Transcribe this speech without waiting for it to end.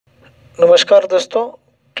नमस्कार दोस्तों,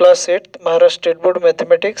 class 8 Maharashtra state board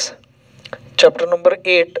mathematics chapter number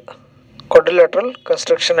 8 quadrilateral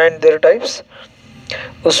construction and there types,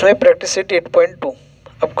 उसमें practice set 8.2।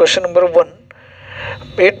 अब question number 1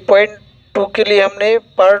 8.2 के लिए हमने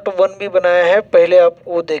पार्ट 1 भी बनाया है, पहले आप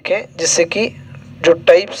वो देखें जिससे कि जो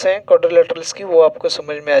टाइप्स हैं क्वाड्रिलेटरल्स की वो आपको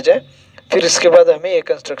समझ में आ जाए। फिर इसके बाद हमें ये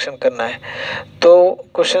कंस्ट्रक्शन करना है। तो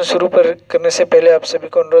क्वेश्चन शुरू करने से पहले आप सभी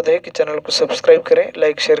को अनुरोध है कि चैनल को सब्सक्राइब करें,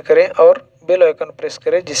 लाइक शेयर करें और बेल आइकन प्रेस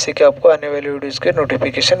करें, जिससे कि आपको आने वाली वीडियोस के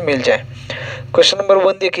नोटिफिकेशन मिल जाए। क्वेश्चन नंबर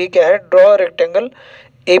 1 देखिए क्या है। Draw rectangle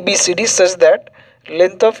ABCD such that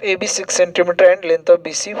length of AB 6 centimetre and length of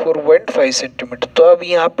BC 4.5 centimetre. तो अब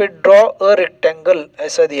यहाँ पे ड्रॉ अ रेक्टेंगल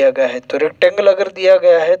ऐसा दिया गया है। तो रेक्टेंगल अगर दिया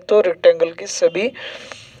गया है तो रेक्टेंगल की सभी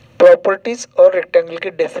प्रॉपर्टीज और रेक्टेंगल की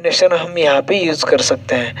डेफिनेशन हम यहाँ पे यूज कर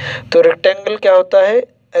सकते हैं। तो रेक्टेंगल क्या होता है?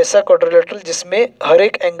 ऐसा क्वाड्रिलेटरल जिसमें हर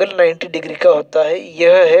एक एंगल 90 डिग्री का होता है,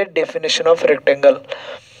 यह है डेफिनेशन ऑफ रेक्टेंगल।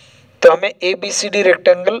 तो हमें ABCD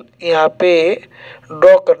रेक्टेंगल यहाँ पे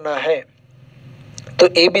ड्रॉ करना है। तो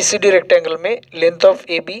ABCD रेक्टेंगल में लेंथ ऑफ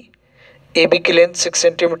AB की लेंथ 6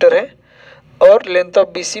 सेंटीमीटर है और length of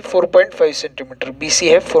BC 4.5 centimetre, BC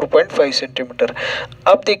है 4.5 सेंटीमीटर।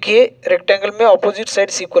 अब देखिए रेक्टेंगल में ऑपोजिट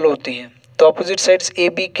साइड्स इक्वल होती हैं, तो ऑपोजिट साइड्स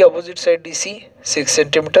AB के ऑपोजिट साइड DC 6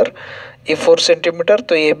 सेंटीमीटर, ये 4 सेंटीमीटर,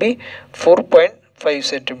 तो ये भी 4.5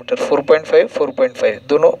 सेंटीमीटर, 4.5 4.5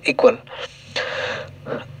 दोनों इक्वल।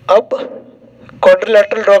 अब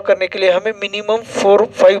क्वाड्रिलेटरल ड्रॉ करने के लिए हमें मिनिमम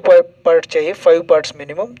 5 पार्ट चाहिए, 5 पार्ट्स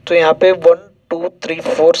मिनिमम। तो यहाँ पे 1 2 3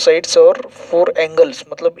 4 साइड्स और 4 एंगल्स,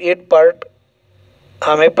 मतलब 8 पार्ट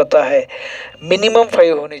हमें पता है। मिनिमम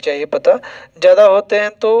 5 होनी चाहिए पता, ज़्यादा होते हैं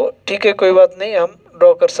तो ठीक है कोई बात नहीं, हम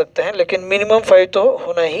ड्रॉ कर सकते हैं, लेकिन मिनिमम 5 तो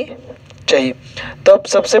होना ही चाहिए। तो अब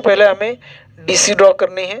सबसे पहले हमें DC ड्रॉ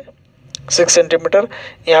करनी है 6 सेंटीमीटर,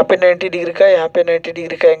 यहाँ पे 90 डिग्री का, यहाँ पे 90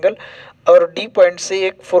 डिग्री का एंगल, और D पॉइंट से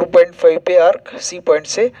एक 4.5 पे आर्क, C पॉइंट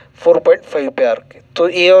से 4.5 पे आर्क। तो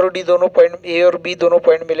A और B दोनों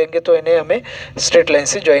पॉइंट मिलेंगे तो इन्हें हमें स्ट्रेट लाइन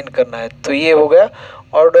से ज्वाइन करना है। तो ये हो गया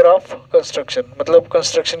ऑर्डर ऑफ कंस्ट्रक्शन, मतलब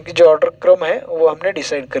कंस्ट्रक्शन की जो ऑर्डर क्रम है वो हमने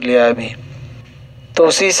डिसाइड कर लिया है अभी। तो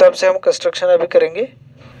उसी हिसाब से हम कंस्ट्रक्शन अभी करेंगे।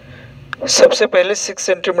 सबसे पहले 6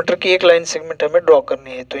 सेंटीमीटर की एक लाइन सेगमेंट हमें ड्रॉ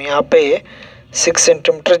करनी है। तो यहाँ पे 6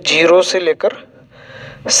 सेंटीमीटर 0 से लेकर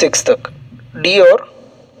 6 तक D और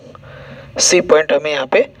C पॉइंट हमें यहाँ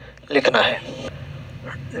पे लिखना है।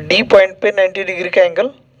 D पॉइंट पे 90 डिग्री का एंगल,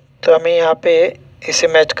 तो हमें यहाँ पे इसे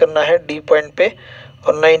मैच करना है D पॉइंट पे,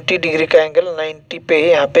 और 90 डिग्री का एंगल 90 पे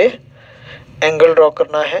यहाँ पे एंगल ड्रॉ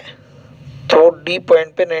करना है। तो D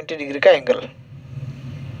पॉइंट पे 90 डिग्री का एंगल,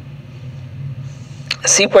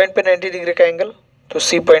 C पॉइंट पे 90 डिग्री का एंगल, तो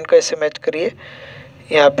C पॉइंट का इसे मैच करिए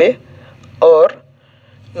यहाँ पे, और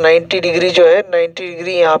 90 डिग्री जो है 90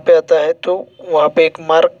 डिग्री यहाँ पे आता है, तो वहाँ पे एक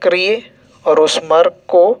मार्क करिए और उस मार्क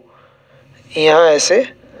को यहाँ ऐसे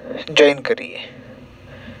ज्वाइन करिए।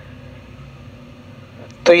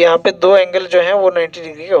 तो यहाँ पे दो एंगल जो हैं वो 90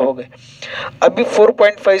 डिग्री के हो गए। अभी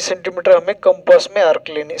 4.5 सेंटीमीटर हमें कंपास में आर्क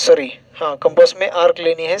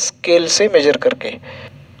लेनी है स्केल से मेजर करके।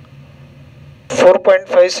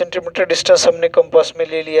 4.5 सेंटीमीटर डिस्टेंस हमने कंपास में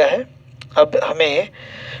ले लिया है। अब हमें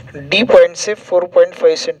D पॉइंट से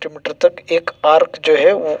 4.5 सेंटीमीटर तक एक आर्क जो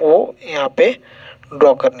है वो यहाँ पे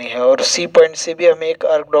ड्रॉ करनी है, और C पॉइंट से भी हमें एक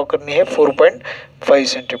आर्क ड्रॉ करनी है 4.5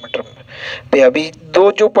 सेंटीमीटर में। तो अभी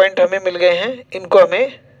दो जो पॉइंट हमें मिल गए हैं इनको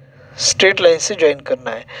हमें स्ट्रेट लाइन से ज्वाइन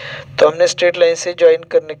करना है। तो हमने स्ट्रेट लाइन से ज्वाइन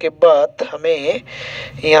करने के बाद हमें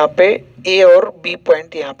यहाँ पे A और B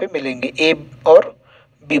पॉइंट यहाँ पे मिलेंगे, A और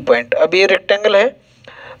B पॉइंट। अब ये रेक्टेंगल है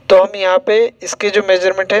तो हम यहाँ पे इसके जो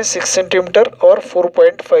मेजरमेंट है 6 सेंटीमीटर और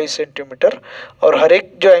 4.5 सेंटीमीटर, और हर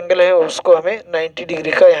एक जो एंगल है उसको हमें 90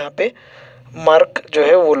 डिग्री का यहाँ पे मार्क जो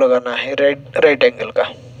है वो लगाना है राइट एंगल का।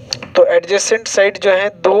 तो एडजेसेंट साइड जो है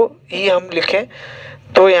 2 ही हम लिखें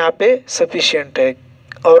तो यहाँ पे सफिशिएंट है,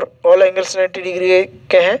 और ऑल एंगल्स 90 डिग्री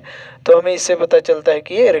के हैं तो हमें इससे पता चलता है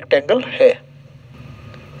कि ये रेक्टेंगल है।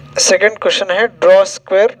 सेकेंड क्वेश्चन है draw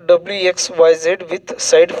square WXYZ with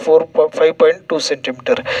side 5.2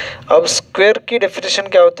 centimetre. अब स्क्वायर की डेफिनेशन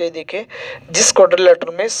क्या होती है देखिए, जिस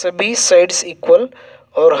क्वाड्रिलेटरल में सभी साइड्स इक्वल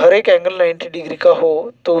और हर एक एंगल 90 डिग्री का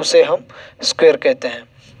हो तो उसे हम स्क्वायर कहते हैं।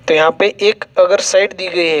 तो यहाँ पे एक अगर साइड दी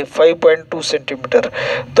गई है 5.2 सेंटीमीटर,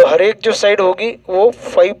 तो हर एक जो साइड होगी वो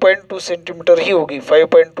 5.2 सेंटीमीटर ही होगी।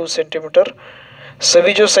 5.2 सेंटीमीटर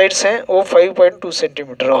सभी जो साइड्स हैं वो 5.2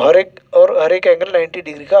 सेंटीमीटर, और हर एक एंगल 90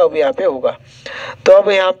 डिग्री का अब यहाँ पे होगा। तो अब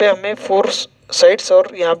यहाँ पे हमें 4 साइड्स और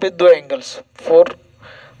यहाँ पे 2 एंगल्स, 4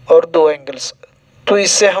 और 2 एंगल्स। तो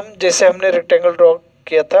इससे हम जैसे हमने रेक्टेंगल ड्रॉ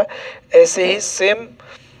किया था ऐसे ही सेम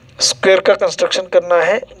स्क्वायर का कंस्ट्रक्शन करना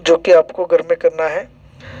है, जो कि आपको घर में करना है।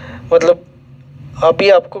 मतलब अभी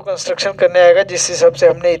आपको कंस्ट्रक्शन करने आएगा जिस हिसाब से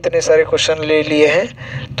हमने इतने सारे क्वेश्चन ले लिए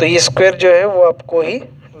हैं, तो ये स्क्वायर जो है वो आपको ही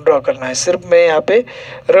ड्रॉ करना है। सिर्फ मैं यहाँ पे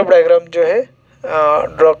रफ डायग्राम जो है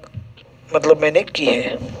ड्रॉ मतलब मैंने की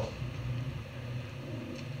है।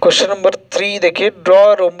 क्वेश्चन नंबर 3 देखिए,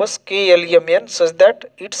 ड्रॉ रोम्बस के L M N such that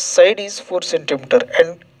it's side is 4 centimetre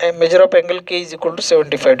and measure of angle के इज इक्वल टू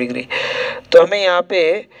 75 डिग्री। तो हमें यहाँ पे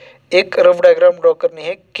एक रफ डायग्राम ड्रॉ करनी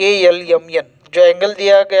है के एल एम एन। जो एंगल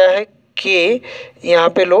दिया गया है के, यहाँ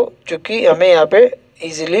पे लो, चूँकि हमें यहाँ पे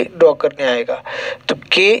इजीली ड्रॉ करने आएगा। तो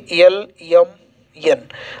के एल एम एन।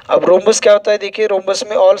 अब रोम्बस क्या होता है, देखिए रोम्बस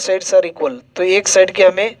में ऑल साइड्स आर इक्वल। तो एक साइड की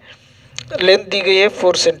हमें लेंथ दी गई है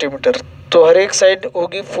 4 सेंटीमीटर, तो हर एक साइड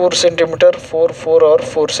होगी 4 सेंटीमीटर, 4 4 और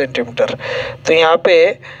 4 सेंटीमीटर। तो यहाँ पे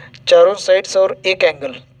चारों साइड्स और एक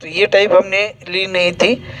एंगल, तो ये टाइप हमने ली नहीं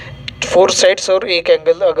थी। 4 साइड्स और एक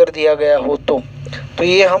एंगल अगर दिया गया हो तो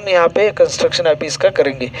ये हम यहाँ पे कंस्ट्रक्शन अभी इसका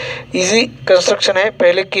करेंगे। इजी कंस्ट्रक्शन है।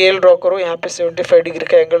 पहले के एल ड्रॉ करो, यहाँ पे 75 डिग्री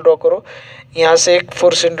का एंगल ड्रॉ करो, यहाँ से एक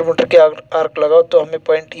 4 सेंटीमीटर के आर्क लगाओ तो हमें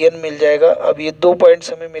पॉइंट एन मिल जाएगा। अब ये 2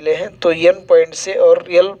 पॉइंट्स हमें मिले हैं, तो एन पॉइंट से और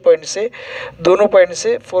एल पॉइंट से, दोनों पॉइंट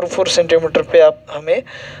से 4 4 सेंटीमीटर पे आप हमें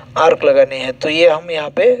आर्क लगाने हैं। तो ये हम यहाँ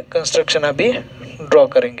पे कंस्ट्रक्शन अभी ड्रॉ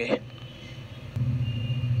करेंगे।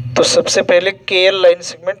 तो सबसे पहले के एल लाइन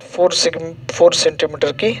सेगमेंट 4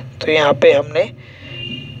 सेंटीमीटर की, तो यहाँ पे हमने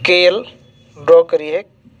के एल ड्रॉ करी है,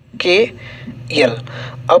 के एल।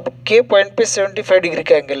 अब के पॉइंट पे 75 डिग्री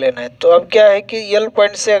का एंगल लेना है। तो अब क्या है कि एल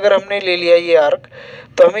पॉइंट से अगर हमने ले लिया ये आर्क,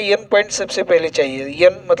 तो हमें एन पॉइंट सबसे पहले चाहिए।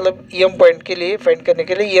 एन मतलब एम पॉइंट के लिए फाइंड करने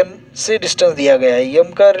के लिए एन से डिस्टेंस दिया गया है।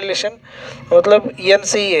 एम का रिलेशन मतलब एन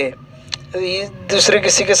से ही है, ये दूसरे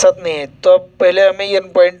किसी के साथ नहीं है। तो अब पहले हमें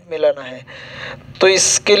एन पॉइंट मिलाना है, तो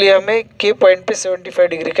इसके लिए हमें के पॉइंट पे 75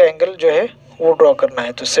 डिग्री का एंगल जो है वो ड्रॉ करना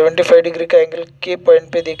है। तो 75 डिग्री का एंगल के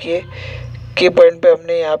पॉइंट पे, देखिए के पॉइंट पे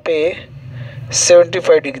हमने यहाँ पे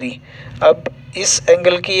 75 डिग्री। अब इस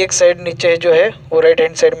एंगल की एक साइड नीचे जो है वो राइट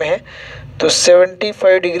हैंड साइड में है, तो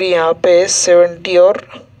 75 डिग्री यहाँ पे 70 और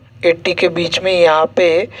 80 के बीच में यहाँ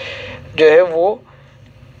पे जो है वो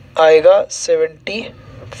आएगा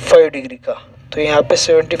 75 डिग्री का। तो यहाँ पे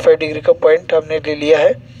 75 डिग्री का पॉइंट हमने ले लिया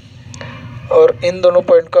है और इन दोनों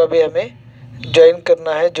पॉइंट को अभी हमें ज्वाइन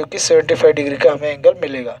करना है, जो कि 75 डिग्री का हमें एंगल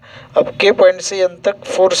मिलेगा। अब के पॉइंट से एन तक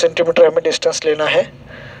 4 सेंटीमीटर हमें डिस्टेंस लेना है,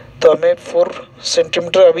 तो हमें 4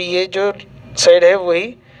 सेंटीमीटर, अभी ये जो साइड है वही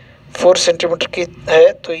 4 सेंटीमीटर की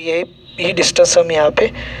है, तो यही डिस्टेंस हम यहाँ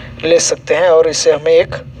पे ले सकते हैं और इससे हमें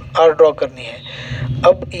एक आर ड्रॉ करनी है।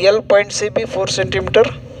 अब एल पॉइंट से भी 4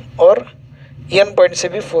 सेंटीमीटर और एन पॉइंट से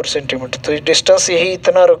भी 4 सेंटीमीटर, तो डिस्टेंस यही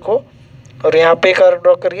इतना रखो और यहाँ पे एक आर्क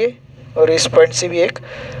ड्रॉ करिए और इस पॉइंट से भी एक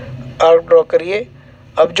आर्क ड्रॉ करिए।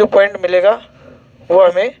 अब जो पॉइंट मिलेगा वो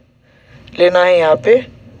हमें लेना है यहाँ पे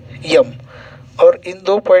यम, और इन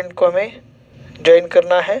दो पॉइंट को हमें ज्वाइन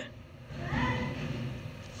करना है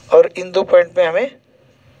और इन दो पॉइंट में हमें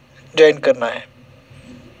ज्वाइन करना है।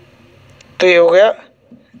 तो ये हो गया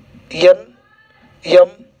एन यम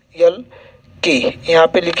एल के। यहाँ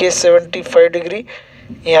पे लिखिए 75 डिग्री,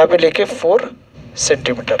 यहाँ पे लिखिए 4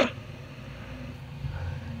 सेंटीमीटर।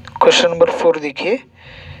 क्वेश्चन नंबर 4 देखिए,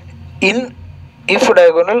 if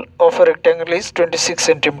diagonal of a rectangle is 26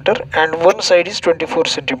 centimeter and one side is 24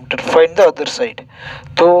 centimeter, find the other side।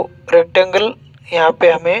 तो रेक्टेंगल यहाँ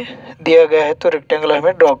पे हमें दिया गया है, तो रेक्टेंगल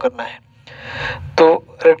हमें ड्रॉ करना है। तो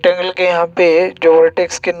रेक्टेंगल के यहाँ पे जो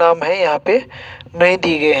वर्टेक्स के नाम है यहाँ पे नहीं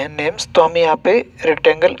दिए गए हैं नेम्स, तो हम यहाँ पे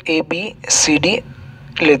rectangle A B C D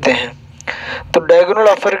लेते हैं। तो diagonal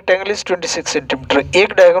of a rectangle is 26 centimetre,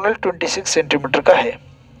 एक डायगोनल 26 सेंटीमीटर का है,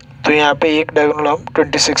 तो यहाँ पे एक डायगोनल हम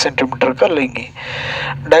 26 सेंटीमीटर का लेंगे।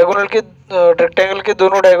 डायगोनल के रेक्टेंगल के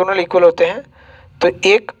दोनों डायगोनल इक्वल होते हैं, तो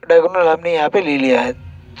एक डायगोनल हमने यहाँ पे ले लिया है।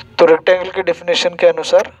 तो रेक्टेंगल के डेफिनेशन के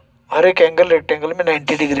अनुसार हर एक एंगल रेक्टेंगल में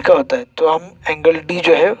 90 डिग्री का होता है, तो हम एंगल डी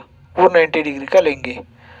जो है वो 90 डिग्री का लेंगे।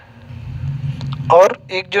 और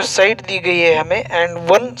एक जो साइड दी गई है हमें, and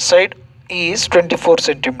one side is 24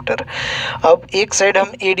 centimetre. अब एक साइड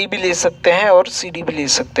हम ए डी भी ले सकते हैं और सी डी भी ले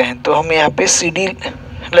सकते हैं, तो हम यहाँ पे सी डी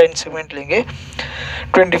लाइन सेगमेंट लेंगे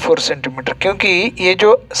 24 सेंटीमीटर, क्योंकि ये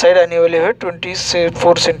जो साइड आने वाली है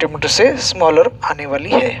 24 सेंटीमीटर से स्मॉलर आने वाली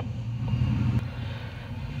है।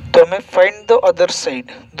 तो हमें फाइंड द अदर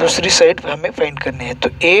साइड, दूसरी साइड हमें फाइंड करनी है। तो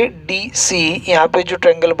ए डी सी, यहाँ पे जो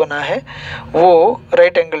ट्रायंगल बना है वो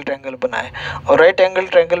राइट एंगल ट्रायंगल बना है, और राइट एंगल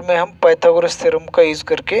ट्रायंगल में हम पाइथागोरस थ्योरम का यूज़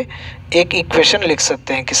करके एक इक्वेशन लिख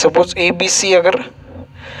सकते हैं कि सपोज ए बी सी अगर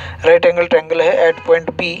राइट एंगल ट्रायंगल है एट पॉइंट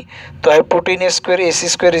बी, तो hypotenuse square A C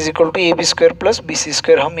square is equal to A B square plus B C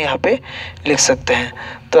square हम यहाँ पे लिख सकते हैं।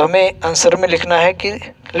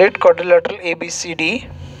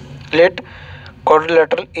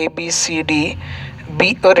 quadrilateral ABCD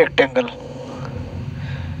be a rectangle,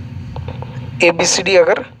 ABCD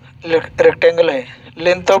अगर रेक्टेंगल है,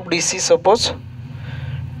 length of DC suppose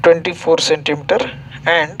 24 centimetre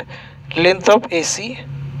and length of AC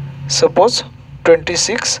suppose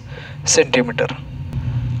 26 centimetre.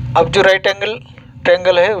 अब जो राइट एंगल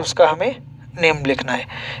ट्रायंगल है उसका हमें नेम लिखना है।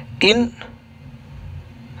 In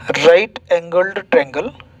right angled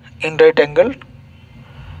triangle, in right angle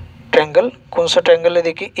triangle, कौन सा ट्रायंगल है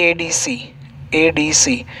देखिए,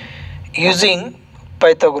 ADC using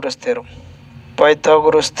Pythagoras theorem,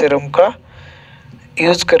 Pythagoras theorem का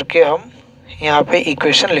यूज करके हम यहाँ पे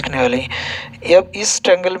इक्वेशन लिखने वाले हैं। अब इस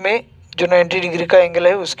ट्रायंगल में जो 90 डिग्री का एंगल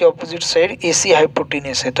है उसके ऑपोजिट साइड AC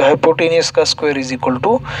हाइपोटेनियस है, तो हाइपोटेनियस का square is equal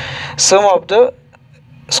to some of the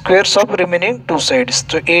squares of remaining two sides,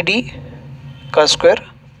 तो AD का स्क्वायर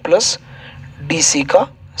प्लस DC का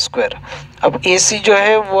स्क्वायर। अब AC जो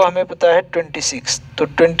है वो हमें पता है 26, तो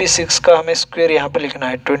 26 का हमें स्क्वायर यहाँ पे लिखना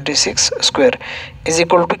है, 26 square is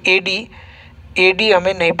equal to AD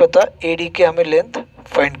हमें नहीं पता, AD के हमें लेंथ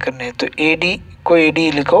फाइंड करने हैं, तो AD को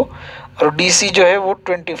AD लिखो और DC जो है वो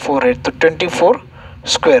 24 है, तो 24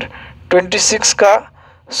 स्क्वायर, 26 का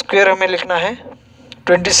स्क्वायर हमें लिखना है,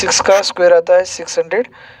 26 का स्क्वायर आता है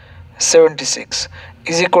 676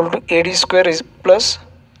 is equal to AD square is plus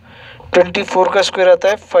 24 का स्क्वायर आता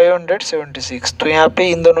है 576, तो यहाँ पे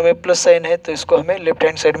इन दोनों में प्लस साइन है तो इसको हमें लेफ्ट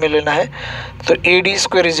हैंड साइड में लेना है, तो AD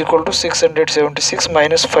square is equal to 676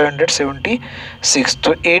 minus 576,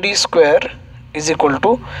 तो AD square is equal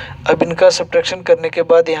to, अब इनका सब्ट्रैक्शन करने के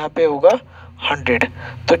बाद यहाँ पे होगा 100,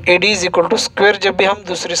 तो AD is equal to square जब भी हम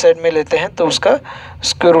दूसरी साइड में लेते हैं तो उसका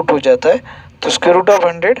स्क्वायर रूट हो जाता है, तो स्क्वायर रूट ऑफ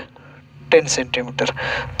 100 10 सेंटीमीटर,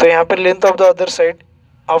 तो यहाँ पे length of the other side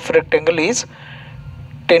of rectangle is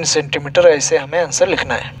 10 centimetre, ऐसे हमें आंसर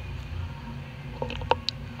लिखना है।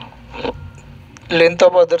 Length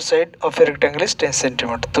of other side of a rectangle is 10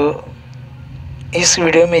 centimetre. तो इस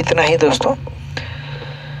वीडियो में इतना ही दोस्तों,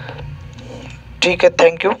 ठीक है,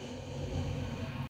 थैंक यू।